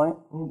at this point?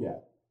 Yeah,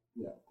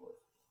 of course.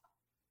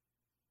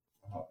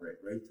 I'll hop right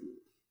to it.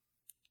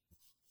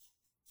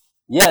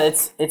 Yeah,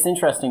 it's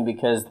interesting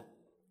because,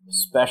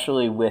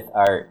 especially with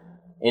art,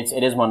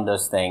 it is one of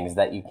those things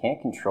that you can't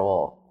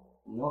control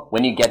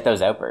when you get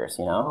those outbursts.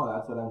 You know. No,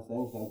 that's what I'm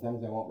saying.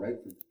 Sometimes I won't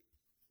write for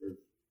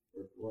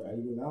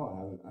even now.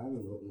 I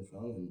haven't written a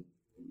song in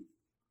maybe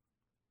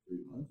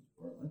 3 months,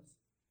 4 months.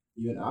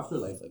 Even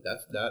Afterlife, like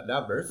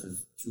that verse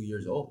is 2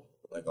 years old.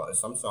 Like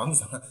some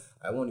songs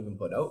I won't even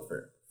put out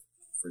for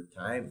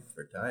time.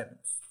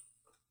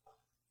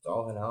 It's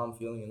all in how I'm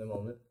feeling in the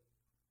moment.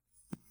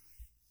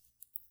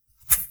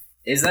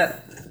 Is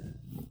that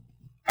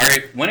all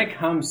right when it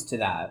comes to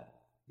that?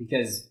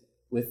 Because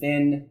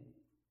within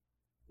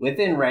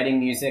writing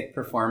music,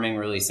 performing,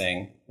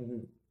 releasing,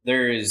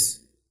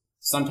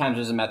 sometimes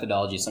there's a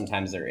methodology,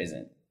 sometimes there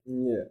isn't.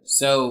 Yeah.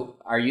 So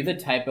are you the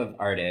type of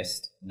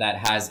artist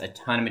that has a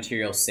ton of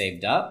material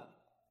saved up,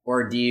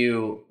 Or do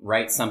you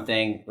write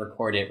something,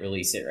 record it,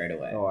 release it right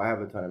away? Oh, I have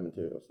a ton of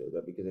material saved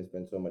up because I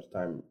spend so much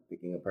time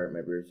picking apart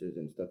my verses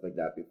and stuff like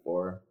that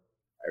before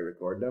I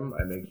record them.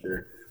 I make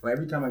sure. Well,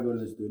 every time I go to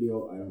the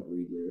studio, I don't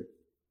read lyrics.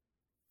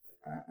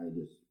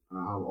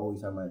 I'll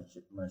always have my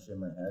shit in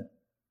my head.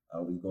 I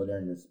always go there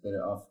and just spit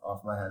it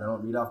off my head. I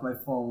don't read off my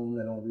phone.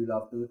 I don't read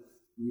off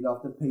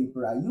the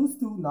paper. I used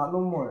to, not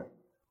no more.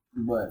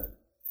 But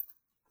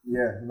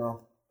yeah,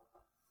 no.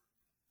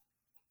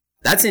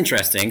 That's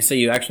interesting. So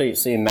you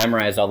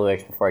memorize all the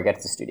lyrics before I get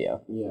to the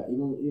studio. Yeah,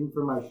 even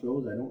for my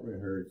shows, I don't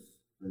rehearse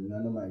for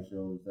none of my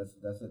shows.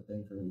 That's a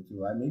thing for me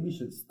too. I maybe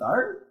should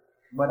start,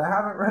 but I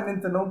haven't run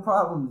into no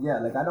problems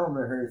yet. Like I don't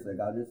rehearse. Like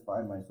I'll just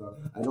find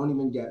myself. I don't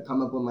even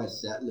come up with my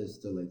set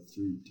list till like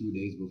 2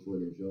 days before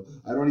the show.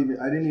 I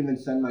didn't even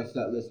send my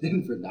set list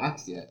in for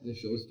Dax yet. The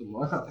show's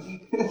tomorrow.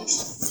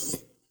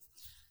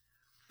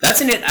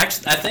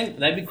 I think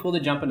that'd be cool to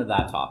jump into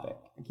that topic.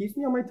 It keeps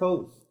me on my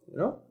toes, you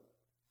know?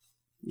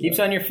 Keeps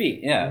on your feet,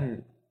 yeah. Mm-hmm.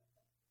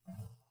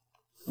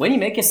 When you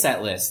make a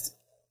set list,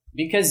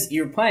 because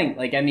you're playing,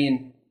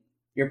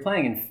 you're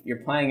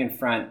playing in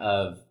front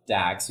of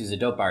Dax, who's a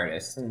dope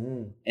artist,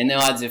 and the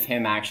odds of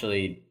him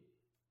actually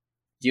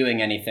doing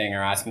anything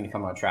or asking to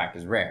come on track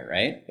is rare,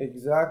 right?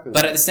 Exactly.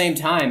 But at the same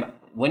time,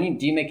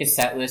 do you make a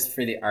set list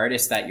for the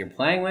artist that you're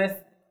playing with,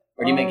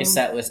 or do you make a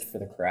set list for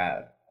the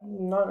crowd?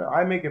 No,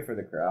 I make it for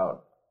the crowd.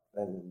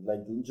 And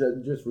like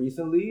just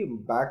recently, it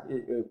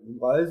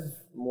was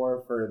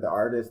more for the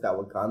artist that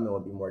would come. It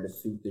would be more to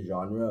suit the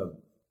genre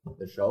of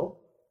the show,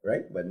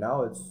 right? But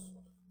now it's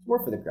more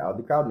for the crowd.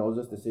 The crowd knows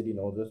us. The city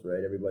knows us,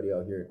 right? Everybody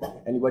out here,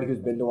 anybody who's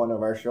been to one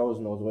of our shows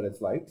knows what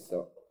it's like.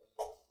 So,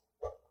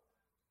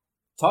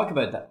 talk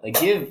about that. Like,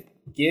 give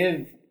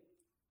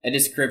a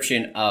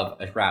description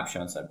of a rap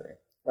show in Sudbury.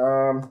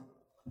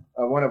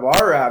 One of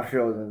our rap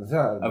shows in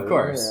Sudbury. Of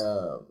course.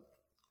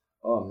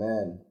 Oh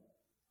man.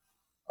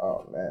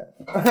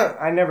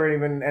 I never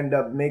even end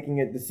up making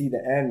it to see the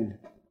end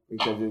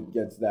because it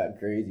gets that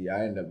crazy.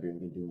 I end up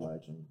drinking too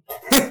much and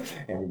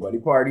everybody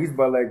parties,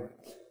 but like,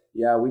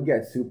 yeah, we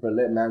get super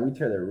lit, man. We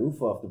tear the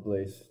roof off the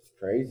place. It's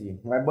crazy.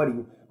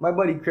 My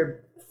buddy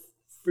Crip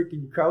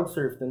freaking crowd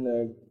surfed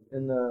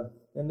in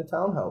the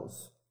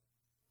townhouse.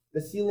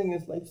 The ceiling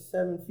is like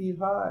 7 feet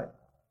high.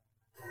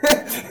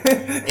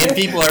 And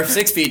people are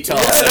 6 feet tall,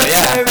 so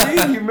yeah.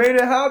 I mean, you made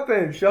it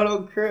happen. Shout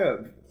out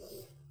Crip.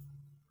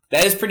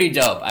 That is pretty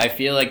dope. I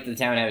feel like the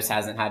townhouse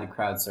hasn't had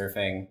crowd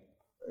surfing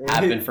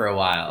happen for a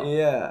while.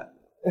 Yeah.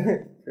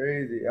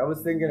 Crazy. I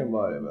was thinking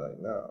about it, but like,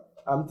 no.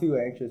 I'm too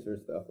anxious for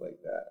stuff like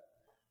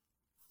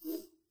that.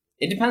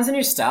 It depends on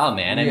your style,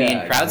 man. I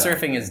mean, crowd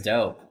surfing is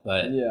dope,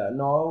 but... Yeah,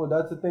 no,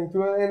 that's the thing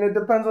too. And it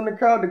depends on the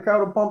crowd. The crowd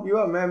will pump you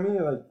up, man.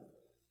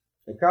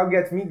 The crowd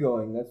gets me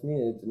going. That's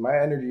me. My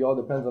energy all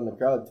depends on the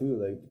crowd too.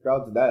 Like, the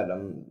crowd's dead.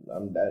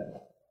 I'm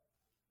dead.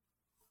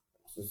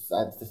 It's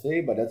sad to say,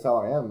 but that's how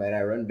I am, man.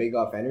 I run big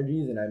off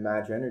energies and I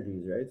match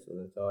energies, right? So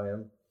that's how I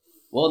am.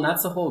 Well, and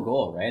that's the whole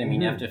goal, right? I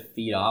mean, you have to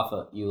feed off.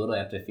 You literally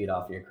have to feed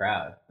off your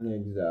crowd.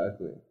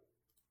 Exactly.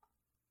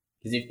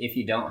 Because if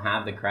you don't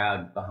have the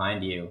crowd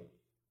behind you,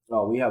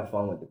 oh, we have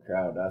fun with the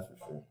crowd. That's for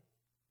sure.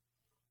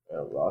 We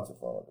have lots of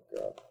fun with the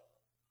crowd.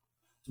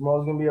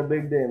 Tomorrow's gonna be a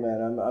big day,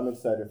 man. I'm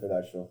excited for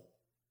that show.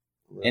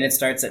 Right. And it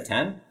starts at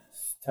 10?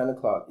 10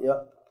 o'clock.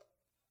 Yep.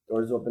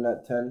 Doors open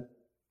at 10.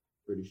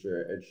 Pretty sure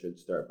it should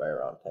start by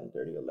around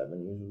 10:30,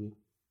 11 usually.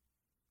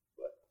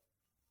 But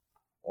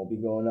we'll be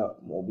going up.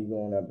 We'll be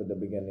going up at the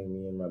beginning.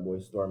 Me and my boy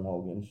Storm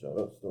Hogan. Shout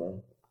out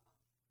Storm.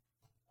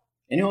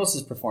 And who else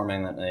is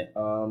performing that night?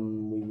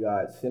 We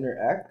got Sinner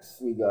X.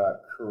 We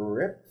got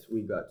Crypt.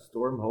 We got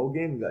Storm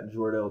Hogan. We got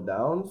Jordell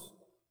Downs.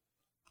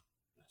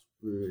 That's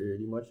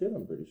pretty much it.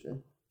 I'm pretty sure.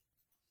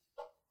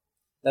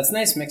 That's a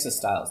nice mix of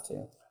styles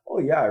too. Oh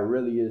yeah, it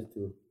really is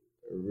too.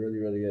 It really,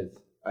 really is.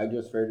 I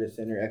just heard the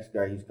Sinner X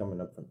guy. He's coming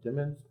up from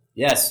Timmins.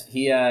 Yes,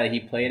 he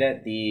played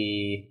at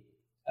the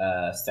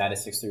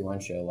Status 631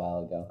 show a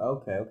while ago.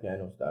 Okay, I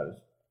know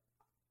Status.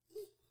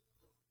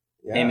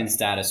 Yeah. Him and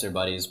Status are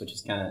buddies, which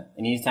is and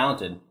he's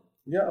talented.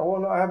 Yeah,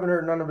 well, no, I haven't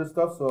heard none of his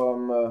stuff, so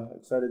I'm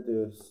excited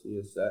to see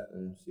his set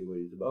and see what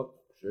he's about,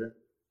 for sure.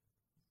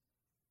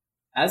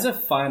 As a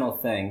final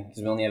thing,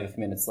 because we only have a few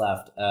minutes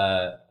left,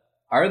 are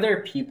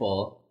there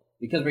people...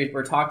 Because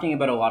we're talking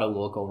about a lot of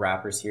local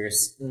rappers here.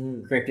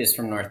 Mm-hmm. Crypt is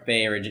from North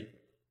Bay,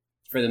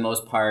 for the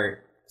most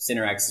part.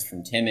 Sinner X is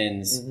from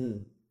Timmins.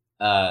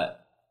 Mm-hmm.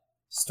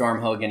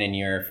 Storm Hogan and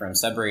you're from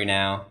Sudbury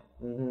now.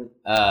 Mm-hmm.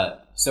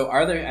 So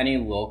are there any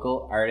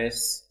local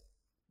artists,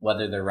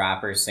 whether they're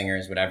rappers,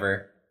 singers,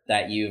 whatever,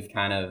 that you've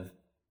kind of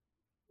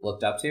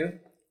looked up to?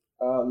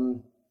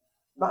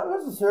 Not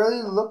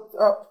necessarily looked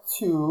up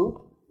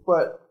to,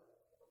 but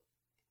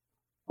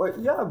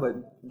yeah, but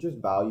just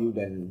valued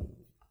and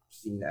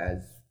seen as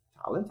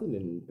talented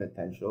and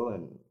potential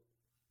and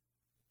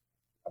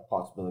a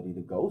possibility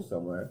to go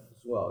somewhere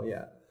as well.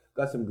 Yeah,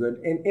 got some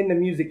good in the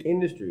music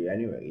industry.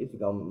 Anyway, you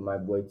got my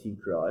boy T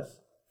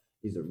Cross.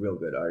 He's a real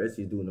good artist.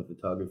 He's doing a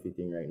photography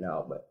thing right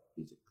now, but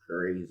he's a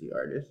crazy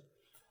artist.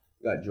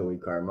 Got Joey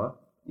Karma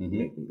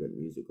making good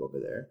music over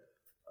there.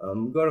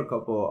 We got a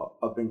couple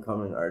up and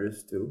coming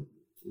artists too.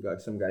 We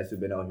got some guys who've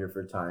been out here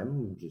for time,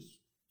 who just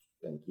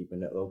been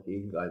keeping it low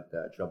key. We got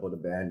Trouble the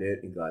Bandit.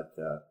 We got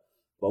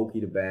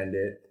Boki the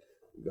Bandit.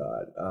 We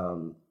got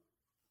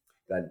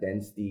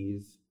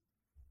Denstees.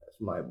 That's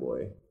my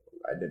boy.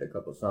 I did a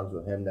couple songs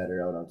with him that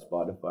are out on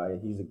Spotify.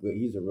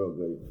 He's a real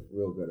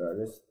good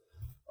artist.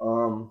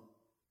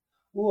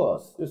 Who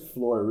else? There's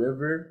Floor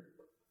River.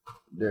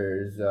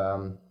 There's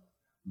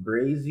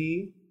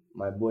Brazy,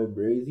 my boy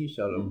Brazy.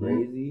 Shout out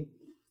Brazy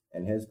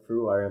and his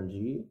crew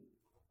RMG.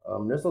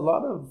 There's a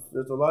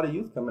lot of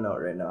youth coming out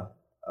right now.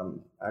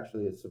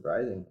 Actually, it's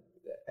surprising.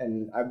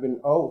 And I've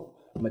been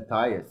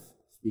Matthias.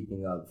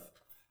 Speaking of,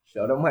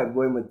 shout out my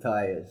boy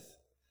Matthias.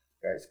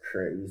 Guy's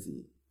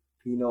crazy.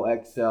 Pino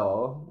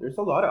XL. There's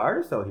a lot of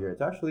artists out here.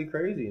 It's actually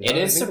crazy. It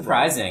is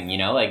surprising,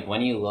 like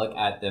when you look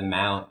at the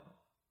amount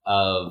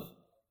of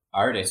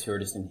artists who are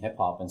just in hip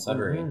hop and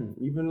Sudbury.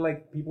 Even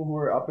like people who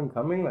are up and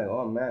coming, like,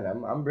 oh man,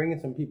 I'm bringing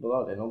some people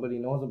out that nobody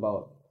knows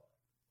about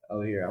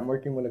out here. I'm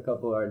working with a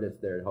couple artists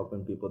there,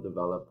 helping people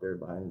develop their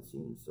behind the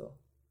scenes. So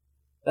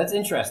that's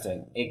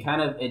interesting.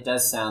 It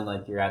does sound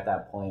like you're at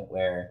that point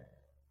where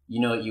you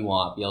know what you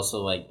want, but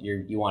also like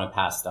you want to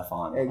pass stuff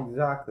on.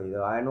 Exactly.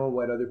 I know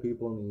what other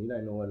people need.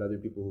 I know what other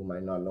people who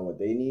might not know what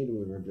they need,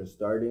 who are just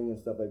starting and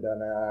stuff like that.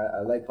 And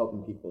I like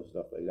helping people,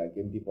 stuff like that,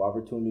 giving people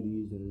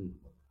opportunities and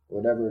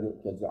whatever.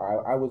 Because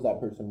I was that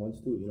person once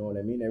too. You know what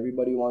I mean?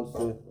 Everybody wants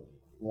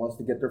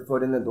to get their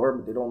foot in the door,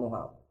 but they don't know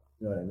how.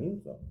 You know what I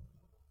mean? So.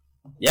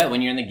 Yeah,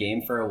 when you're in the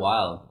game for a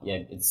while,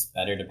 it's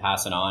better to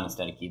pass it on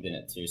instead of keeping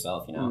it to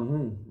yourself. You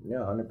know.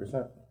 Yeah,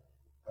 100%.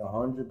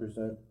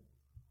 100%.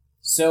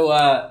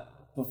 So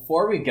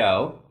before we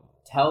go,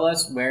 tell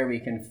us where we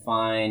can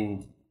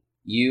find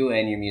you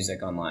and your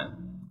music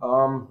online.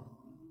 I'm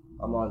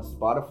on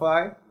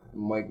Spotify,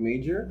 Mike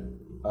Major.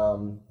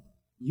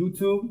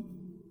 YouTube,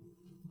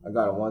 I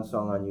got one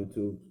song on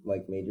YouTube,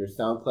 Mike Major.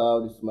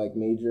 SoundCloud is Mike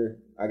Major.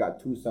 I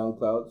got 2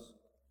 SoundClouds,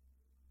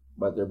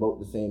 but they're both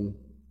the same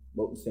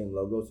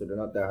logo, so they're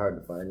not that hard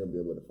to find. You'll be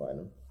able to find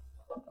them.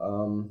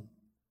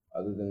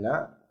 Other than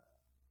that,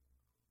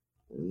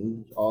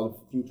 all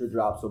the future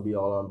drops will be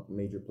all on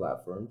major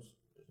platforms.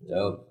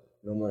 Dope.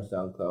 No more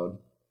SoundCloud.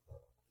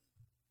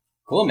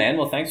 Cool, man.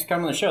 Well, thanks for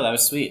coming on the show. That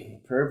was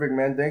sweet. Perfect,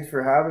 man. Thanks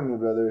for having me,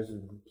 brother. It's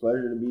a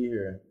pleasure to be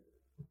here.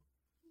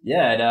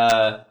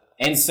 Yeah,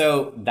 and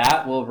so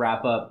that will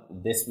wrap up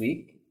this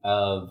week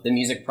of The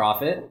Music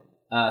Prophet.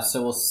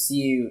 So we'll see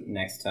you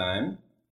next time.